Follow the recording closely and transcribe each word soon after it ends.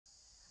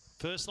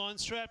First line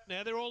strap.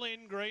 Now they're all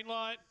in. Green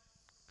light.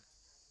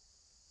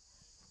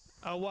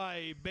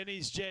 Away.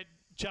 Benny's Jet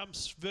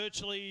jumps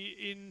virtually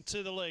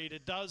into the lead.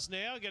 It does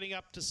now. Getting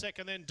up to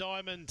second, then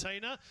Diamond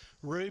Tina.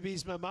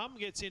 Ruby's My Mum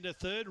gets into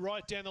third.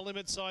 Right down the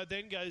limit side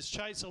then goes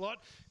Chase a Lot.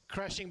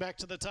 Crashing back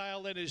to the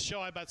tail then is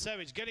Shy But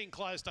Savage. Getting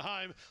close to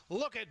home.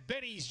 Look at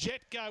Benny's Jet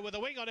go with a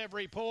wing on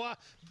every paw.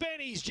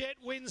 Benny's Jet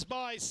wins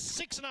by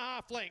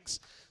 6.5 lengths.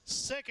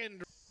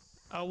 Second.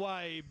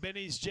 Away.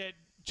 Benny's Jet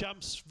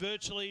jumps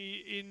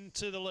virtually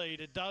into the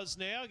lead. It does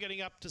now.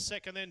 Getting up to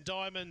second, then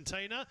Diamond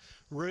Tina.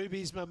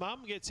 Ruby's My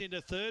Mum gets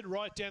into third.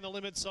 Right down the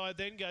limit side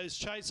then goes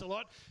Chase a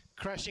Lot.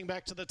 Crashing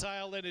back to the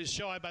tail then is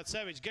Shy But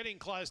Savage. Getting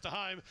close to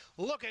home.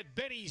 Look at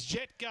Benny's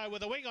Jet go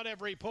with a wing on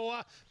every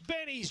paw.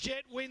 Benny's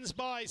Jet wins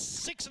by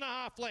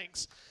 6.5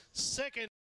 lengths. Second.